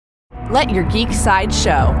Let your geek side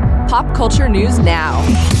show. Pop culture news now.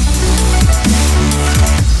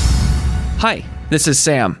 Hi, this is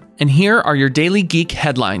Sam, and here are your daily geek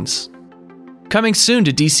headlines. Coming soon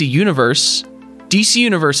to DC Universe, DC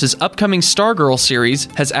Universe's upcoming Stargirl series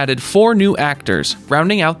has added 4 new actors,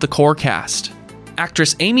 rounding out the core cast.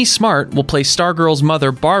 Actress Amy Smart will play Stargirl's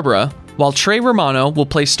mother, Barbara, while Trey Romano will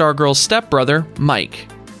play Stargirl's stepbrother, Mike.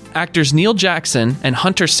 Actors Neil Jackson and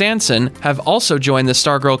Hunter Sanson have also joined the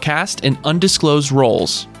Stargirl cast in undisclosed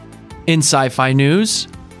roles. In sci-fi news,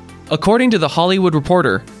 according to The Hollywood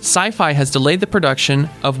Reporter, Sci-Fi has delayed the production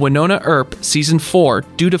of Wynonna Earp Season 4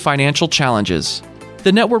 due to financial challenges.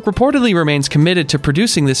 The network reportedly remains committed to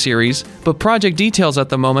producing the series, but project details at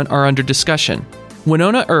the moment are under discussion.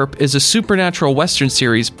 Wynonna Earp is a supernatural western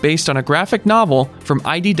series based on a graphic novel from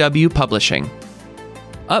IDW Publishing.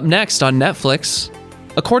 Up next on Netflix,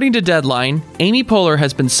 according to Deadline, Amy Poehler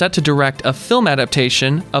has been set to direct a film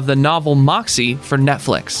adaptation of the novel Moxie for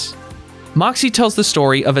Netflix. Moxie tells the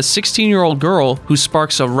story of a 16-year-old girl who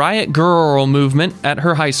sparks a riot girl movement at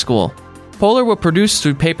her high school. Poehler will produce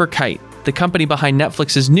through Paper Kite, the company behind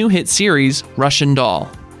Netflix's new hit series, Russian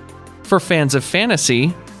Doll. For fans of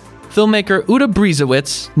fantasy, filmmaker Uta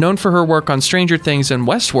Briesewitz, known for her work on Stranger Things and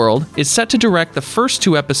Westworld, is set to direct the first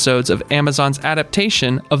 2 episodes of Amazon's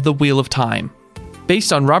adaptation of The Wheel of Time.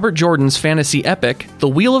 Based on Robert Jordan's fantasy epic, The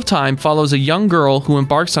Wheel of Time follows a young girl who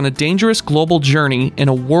embarks on a dangerous global journey in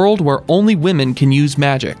a world where only women can use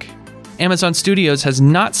magic. Amazon Studios has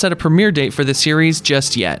not set a premiere date for the series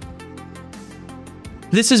just yet.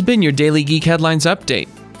 This has been your Daily Geek Headlines Update.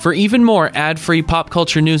 For even more ad-free pop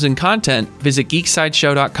culture news and content, visit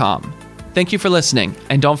geeksideshow.com. Thank you for listening,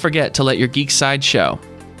 and don't forget to let your geek side show.